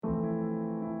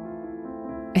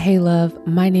Hey love,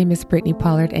 my name is Brittany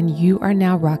Pollard and you are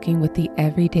now rocking with the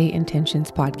Everyday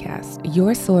Intentions podcast,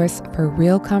 your source for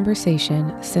real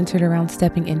conversation centered around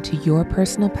stepping into your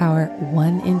personal power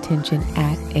one intention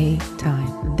at a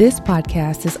time. This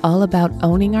podcast is all about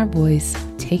owning our voice,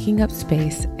 taking up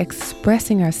space,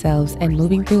 expressing ourselves, and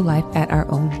moving through life at our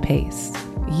own pace.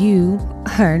 You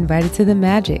are invited to the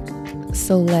magic,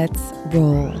 so let's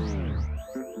roll.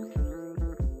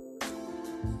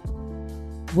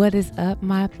 What is up,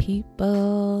 my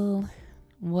people?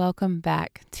 Welcome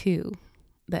back to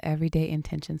the Everyday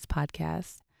Intentions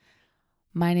podcast.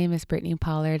 My name is Brittany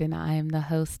Pollard and I am the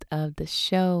host of the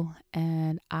show,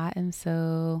 and I'm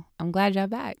glad y'all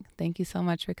back. Thank you so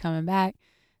much for coming back.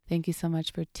 Thank you so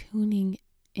much for tuning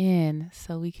in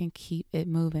so we can keep it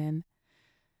moving.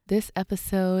 This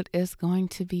episode is going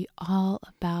to be all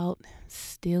about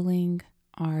stealing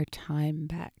our time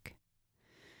back.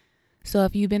 So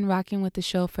if you've been rocking with the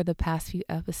show for the past few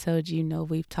episodes, you know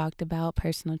we've talked about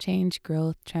personal change,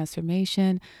 growth,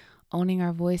 transformation, owning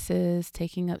our voices,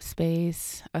 taking up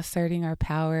space, asserting our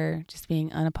power, just being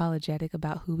unapologetic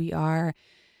about who we are,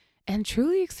 and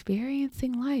truly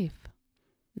experiencing life.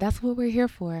 That's what we're here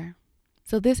for.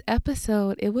 So this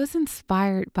episode, it was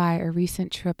inspired by a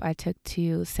recent trip I took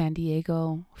to San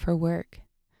Diego for work.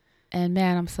 And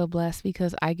man, I'm so blessed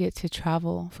because I get to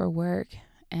travel for work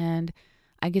and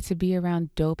I get to be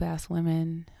around dope ass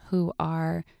women who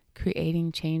are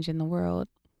creating change in the world.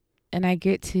 And I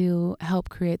get to help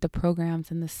create the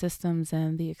programs and the systems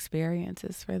and the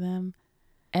experiences for them.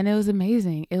 And it was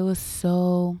amazing. It was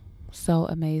so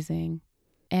amazing.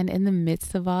 And in the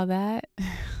midst of all that,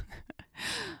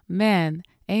 man,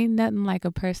 ain't nothing like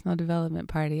a personal development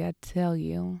party, I tell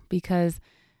you. Because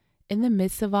in the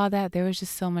midst of all that, there was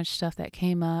just so much stuff that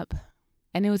came up.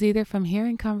 And it was either from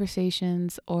hearing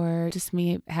conversations or just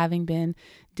me having been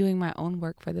doing my own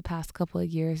work for the past couple of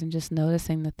years and just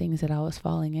noticing the things that I was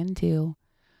falling into.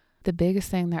 The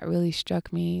biggest thing that really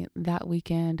struck me that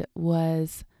weekend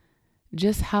was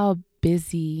just how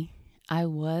busy I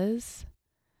was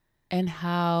and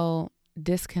how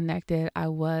disconnected I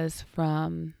was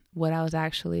from what I was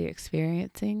actually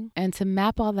experiencing. And to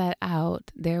map all that out,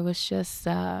 there was just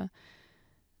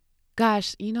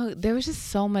there was just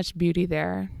so much beauty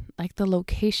there. Like the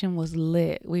location was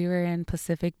lit. We were in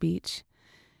Pacific Beach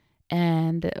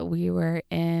and we were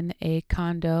in a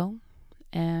condo,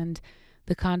 and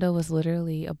the condo was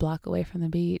literally a block away from the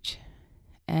beach.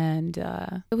 And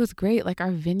it was great. Like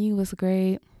our venue was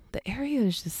great. The area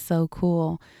was just so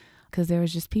cool because there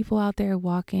was just people out there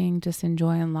walking, just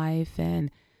enjoying life, and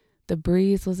the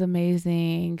breeze was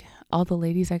amazing. All the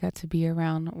ladies I got to be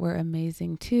around were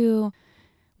amazing too.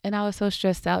 And I was so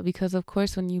stressed out because, of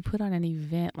course, when you put on an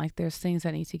event, like there's things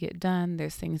that need to get done.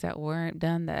 There's things that weren't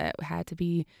done that had to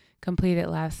be completed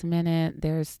last minute.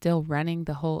 There's still running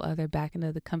the whole other back end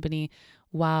of the company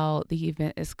while the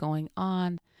event is going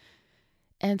on.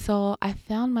 And so I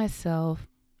found myself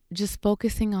just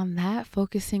focusing on that,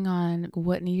 focusing on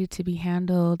what needed to be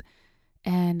handled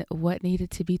and what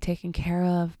needed to be taken care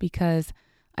of, because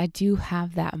I do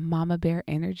have that mama bear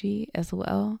energy as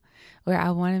well, where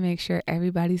I want to make sure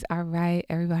everybody's all right,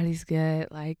 everybody's good.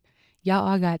 Like, y'all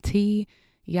all got tea,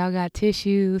 y'all got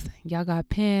tissues, y'all got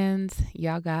pens,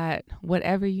 y'all got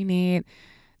whatever you need.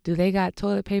 Do they got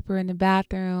toilet paper in the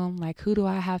bathroom? Like, who do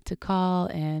I have to call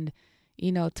and,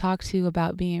 talk to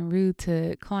about being rude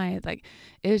to clients? Like,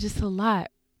 it was just a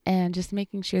lot. And just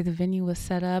making sure the venue was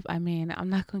set up. I mean, I'm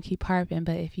not going to keep harping,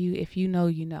 but if you know,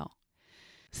 you know.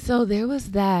 So there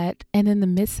was that. And in the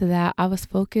midst of that, I was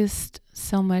focused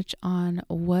so much on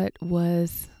what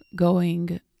was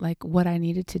going, like what I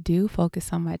needed to do,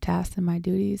 focus on my tasks and my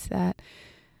duties, that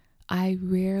I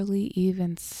rarely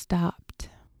even stopped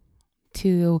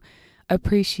to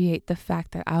appreciate the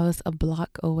fact that I was a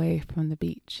block away from the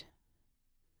beach.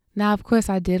 Now, of course,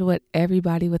 I did what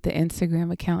everybody with the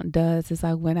Instagram account does, is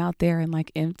I went out there and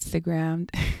Instagrammed.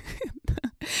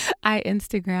 I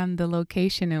Instagrammed the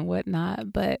location and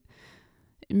whatnot, but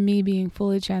me being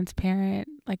fully transparent,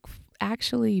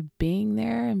 actually being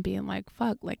there and being like,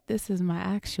 fuck, this is my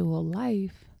actual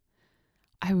life.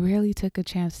 I rarely took a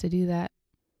chance to do that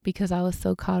because I was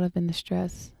so caught up in the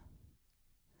stress,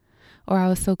 or I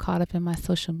was so caught up in my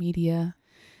social media.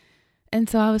 And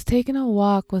so I was taking a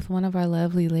walk with one of our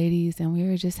lovely ladies and we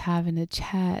were just having a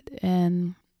chat.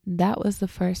 And that was the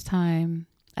first time.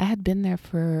 I had been there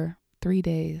for 3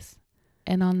 days.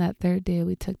 And on that third day,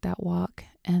 we took that walk.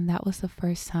 And that was the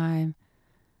first time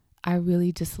I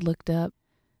really just looked up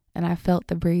and I felt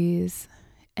the breeze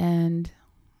and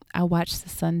I watched the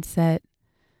sunset.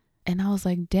 And I was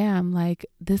like, damn,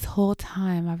 this whole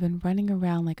time I've been running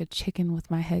around like a chicken with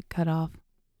my head cut off.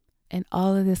 And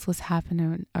all of this was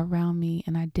happening around me,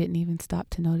 and I didn't even stop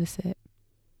to notice it.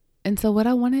 And so what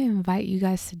I want to invite you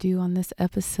guys to do on this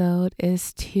episode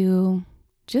is to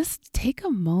just take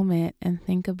a moment and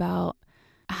think about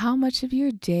how much of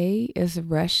your day is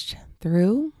rushed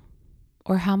through,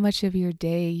 or how much of your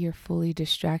day you're fully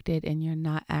distracted and you're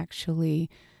not actually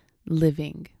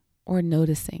living or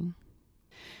noticing.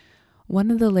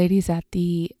 One of the ladies at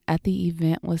the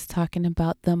event was talking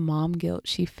about the mom guilt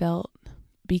she felt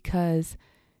because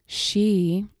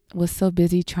she was so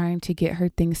busy trying to get her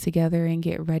things together and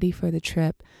get ready for the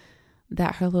trip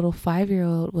that her little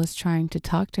 5-year-old was trying to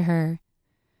talk to her,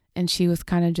 and she was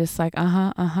kind of just like,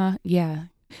 yeah.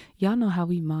 Y'all know how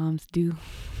we moms do.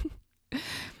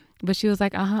 But she was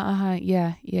like,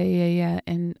 yeah.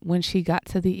 And when she got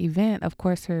to the event, of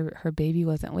course, her baby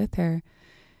wasn't with her.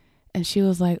 And she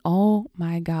was like, oh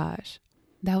my gosh,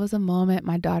 that was a moment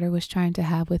my daughter was trying to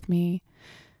have with me.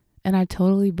 And I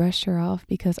totally brushed her off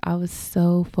because I was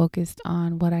so focused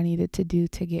on what I needed to do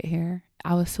to get here.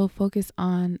 I was so focused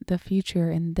on the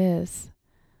future and this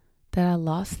that I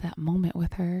lost that moment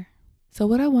with her. So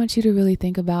what I want you to really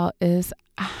think about is,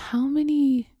 how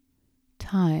many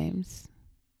times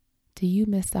do you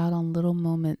miss out on little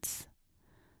moments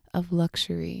of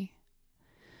luxury?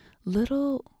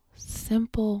 Little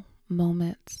simple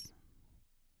moments.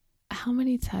 How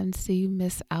many times do you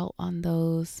miss out on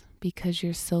those because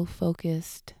you're so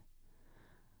focused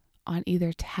on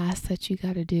either tasks that you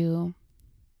got to do,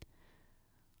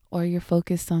 or you're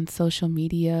focused on social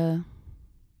media,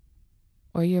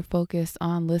 or you're focused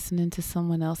on listening to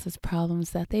someone else's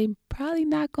problems that they probably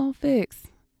not gonna fix,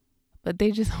 but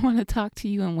they just want to talk to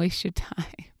you and waste your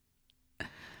time.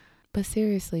 But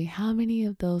seriously, how many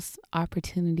of those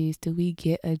opportunities do we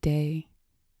get a day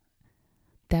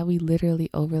that we literally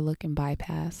overlook and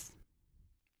bypass?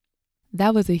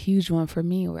 That was a huge one for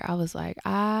me, where I was like,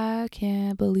 I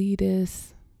can't believe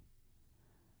this.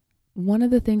 One of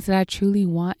the things that I truly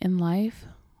want in life,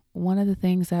 one of the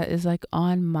things that is like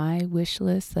on my wish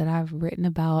list that I've written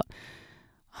about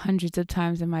hundreds of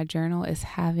times in my journal, is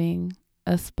having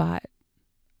a spot,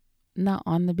 not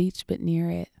on the beach, but near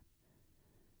it.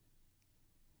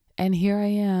 And here I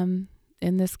am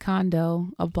in this condo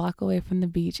a block away from the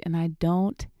beach, and I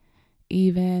don't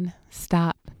even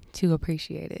stop to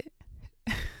appreciate it.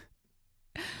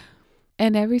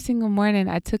 And every single morning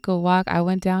I took a walk. I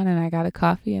went down and I got a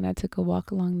coffee and I took a walk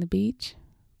along the beach.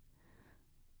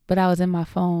 But I was in my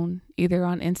phone, either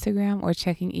on Instagram or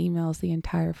checking emails the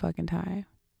entire fucking time.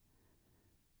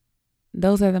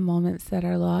 Those are the moments that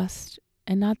are lost.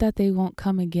 And not that they won't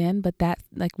come again, but that,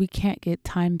 like, we can't get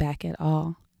time back at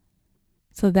all.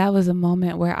 So that was a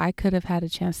moment where I could have had a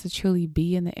chance to truly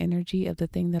be in the energy of the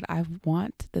thing that I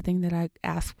want, the thing that I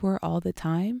ask for all the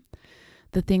time,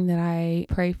 the thing that I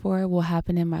pray for will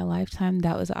happen in my lifetime.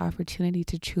 That was an opportunity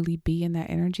to truly be in that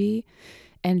energy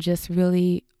and just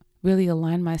really, really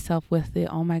align myself with the,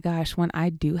 oh my gosh, when I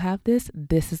do have this,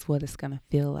 this is what it's going to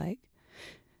feel like.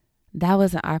 That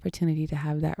was an opportunity to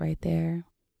have that right there.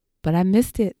 But I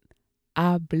missed it.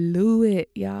 I blew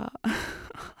it, y'all.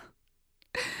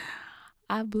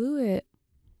 I blew it.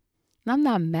 And I'm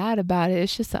not mad about it.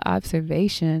 It's just an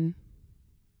observation.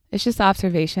 It's just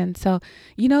observation. So,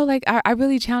 like, I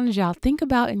really challenge y'all. Think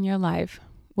about in your life,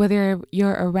 whether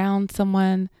you're around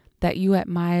someone that you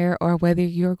admire, or whether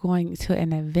you're going to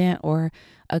an event or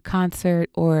a concert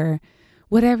or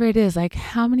whatever it is, like,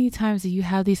 how many times do you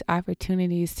have these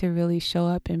opportunities to really show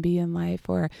up and be in life?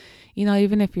 Or,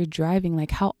 even if you're driving,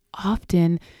 like, how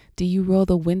often do you roll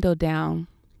the window down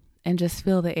and just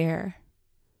feel the air?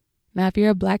 Now, if you're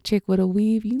a black chick with a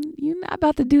weave, you're not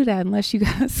about to do that unless you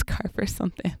got a scarf or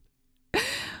something.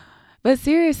 But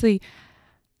seriously,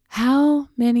 how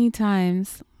many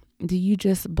times do you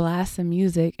just blast some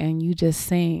music and you just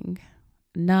sing,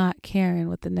 not caring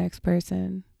what the next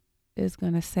person is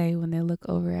going to say when they look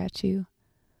over at you?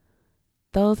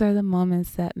 Those are the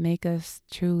moments that make us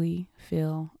truly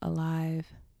feel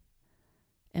alive,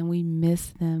 and we miss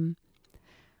them.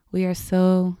 We are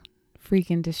so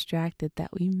freaking distracted that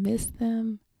we miss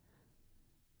them.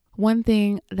 One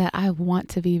thing that I want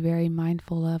to be very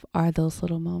mindful of are those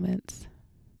little moments.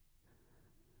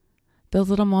 Those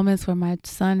little moments where my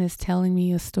son is telling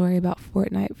me a story about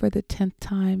Fortnite for the 10th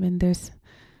time, and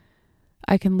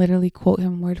I can literally quote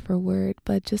him word for word,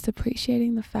 but just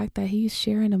appreciating the fact that he's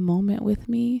sharing a moment with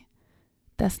me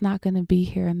that's not going to be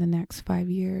here in the next 5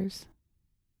 years.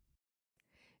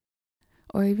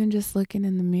 Or even just looking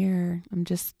in the mirror, I'm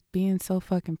just being so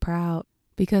fucking proud,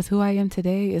 because who I am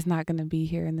today is not going to be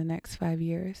here in the next 5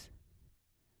 years.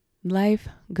 Life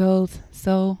goes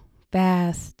so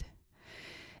fast.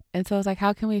 And so it's like,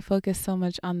 how can we focus so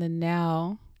much on the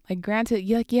now? Like, granted,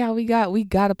 yeah, we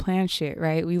got to plan shit,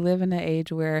 right? We live in an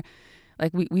age where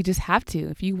like we just have to.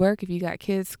 If you work, if you got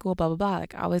kids, school, blah, blah, blah.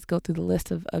 Like, I always go through the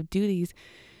list of duties.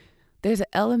 There's an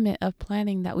element of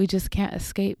planning that we just can't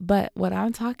escape. But what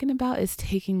I'm talking about is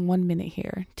taking 1 minute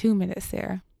here, 2 minutes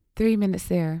there, 3 minutes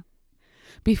there,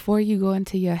 before you go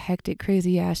into your hectic,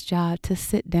 crazy ass job, to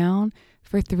sit down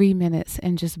for 3 minutes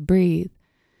and just breathe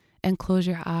and close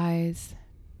your eyes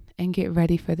and get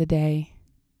ready for the day.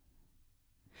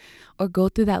 Or go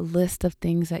through that list of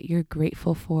things that you're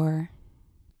grateful for.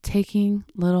 Taking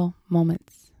little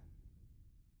moments.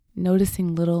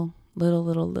 Noticing little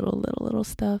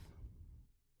stuff.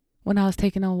 When I was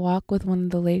taking a walk with one of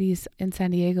the ladies in San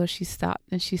Diego, she stopped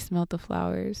and she smelled the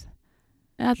flowers.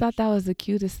 And I thought that was the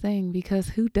cutest thing, because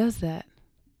who does that?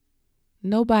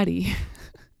 Nobody.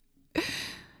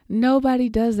 Nobody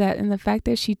does that. And the fact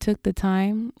that she took the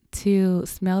time to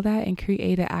smell that and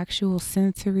create an actual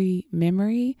sensory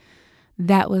memory,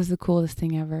 that was the coolest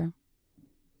thing ever.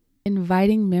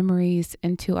 Inviting memories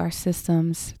into our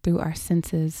systems through our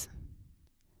senses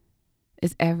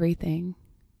is everything.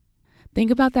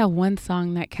 Think about that one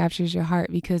song that captures your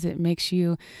heart because it makes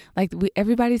you like,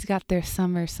 everybody's got their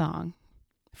summer song.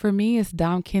 For me, it's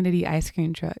Dom Kennedy Ice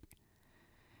Cream Truck.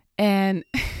 And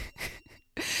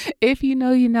if you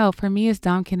know, you know. For me, it's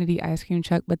Dom Kennedy Ice Cream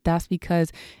Truck, but that's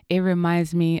because it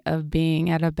reminds me of being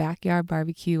at a backyard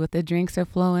barbecue with the drinks are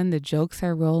flowing, the jokes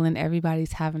are rolling,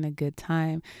 everybody's having a good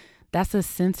time. That's a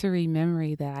sensory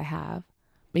memory that I have,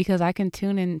 because I can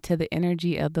tune into the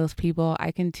energy of those people.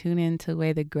 I can tune into the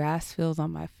way the grass feels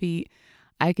on my feet.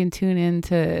 I can tune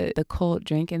into the cold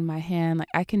drink in my hand. Like,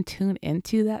 I can tune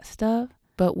into that stuff.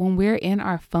 But when we're in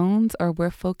our phones or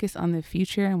we're focused on the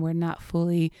future and we're not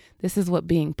fully, this is what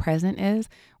being present is.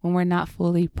 When we're not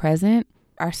fully present,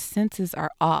 our senses are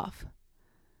off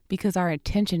because our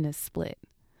attention is split.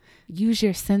 Use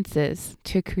your senses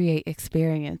to create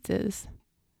experiences.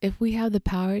 If we have the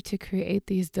power to create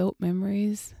these dope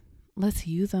memories, let's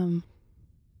use them.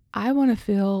 I want to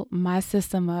fill my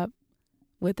system up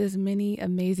with as many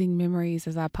amazing memories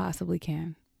as I possibly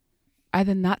can. Are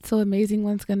the not so amazing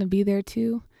ones going to be there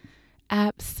too?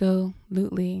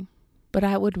 Absolutely. But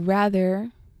I would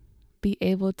rather be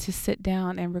able to sit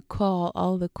down and recall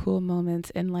all the cool moments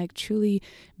and like truly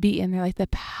be in there. Like, the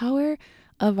power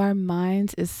of our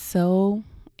minds is so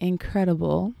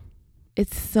incredible.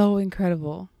 It's so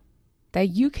incredible that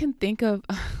you can think of.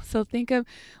 So think of,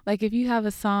 like, if you have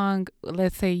a song,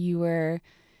 let's say you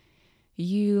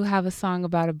have a song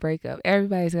about a breakup.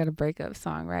 Everybody's got a breakup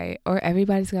song, right? Or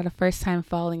everybody's got a first time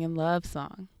falling in love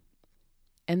song.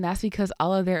 And that's because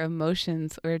all of their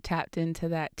emotions were tapped into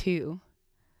that too.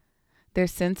 Their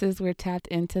senses were tapped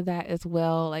into that as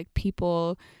well. Like,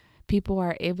 people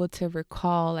are able to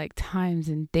recall like times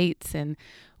and dates and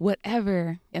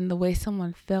whatever, and the way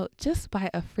someone felt just by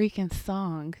a freaking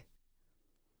song.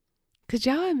 Could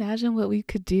y'all imagine what we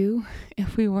could do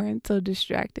if we weren't so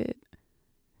distracted?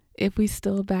 If we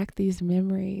stole back these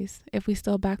memories, if we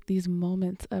stole back these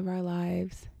moments of our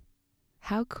lives,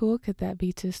 how cool could that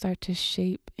be, to start to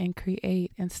shape and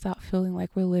create and stop feeling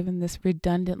like we're living this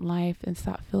redundant life and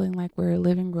stop feeling like we're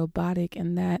living robotic,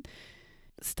 and that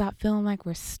stop feeling like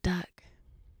we're stuck.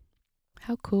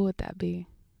 How cool would that be?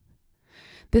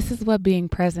 This is what being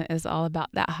present is all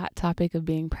about. That hot topic of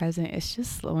being present. It's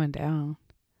just slowing down.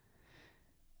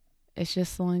 It's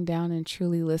just slowing down and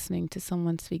truly listening to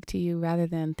someone speak to you, rather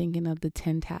than thinking of the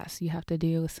 10 tasks you have to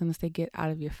do as soon as they get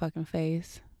out of your fucking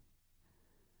face.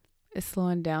 It's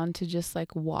slowing down to just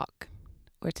like walk,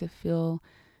 or to feel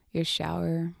your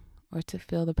shower, or to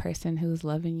feel the person who's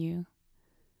loving you.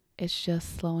 It's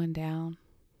just slowing down.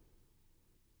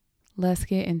 Let's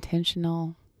get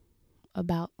intentional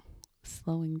about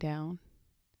slowing down.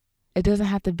 It doesn't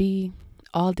have to be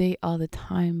all day, all the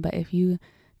time, but if you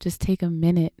just take a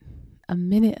minute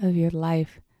of your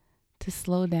life to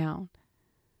slow down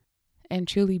and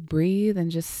truly breathe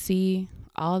and just see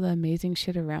all the amazing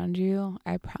shit around you,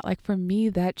 like, for me,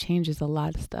 that changes a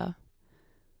lot of stuff.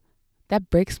 That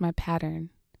breaks my pattern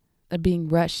of being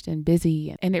rushed and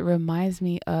busy, and it reminds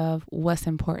me of what's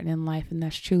important in life, and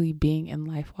that's truly being in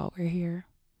life while we're here.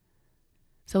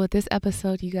 So with this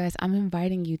episode, you guys, I'm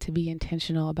inviting you to be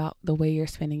intentional about the way you're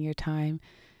spending your time,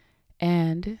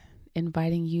 and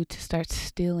inviting you to start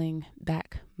stealing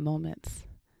back moments.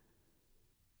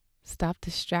 Stop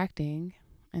distracting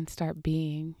and start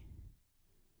being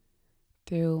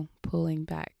through pulling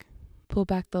back. Pull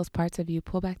back those parts of you.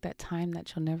 Pull back that time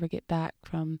that you'll never get back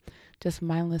from just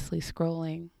mindlessly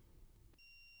scrolling.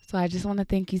 So I just want to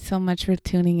thank you so much for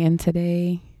tuning in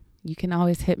today. You can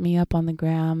always hit me up on the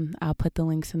gram. I'll put the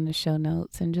links in the show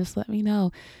notes, and just let me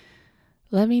know.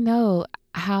 Let me know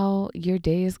how your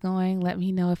day is going. Let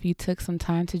me know if you took some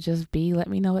time to just be. Let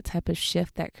me know what type of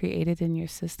shift that created in your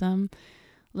system.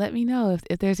 Let me know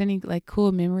if there's any like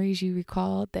cool memories you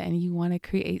recalled that and you want to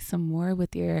create some more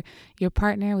with your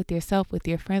partner, with yourself, with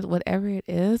your friends, whatever it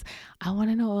is. I want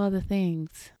to know all the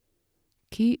things.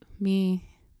 Keep me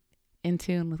in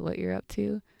tune with what you're up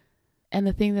to. And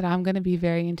the thing that I'm going to be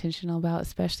very intentional about,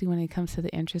 especially when it comes to the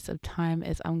interest of time,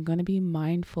 is I'm going to be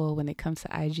mindful when it comes to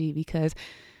IG, because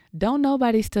don't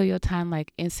nobody steal your time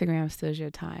like Instagram steals your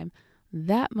time.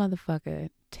 That motherfucker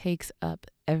takes up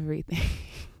everything.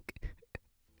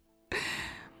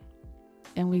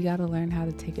 And we got to learn how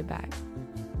to take it back.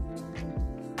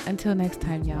 Until next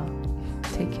time, y'all,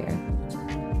 take care.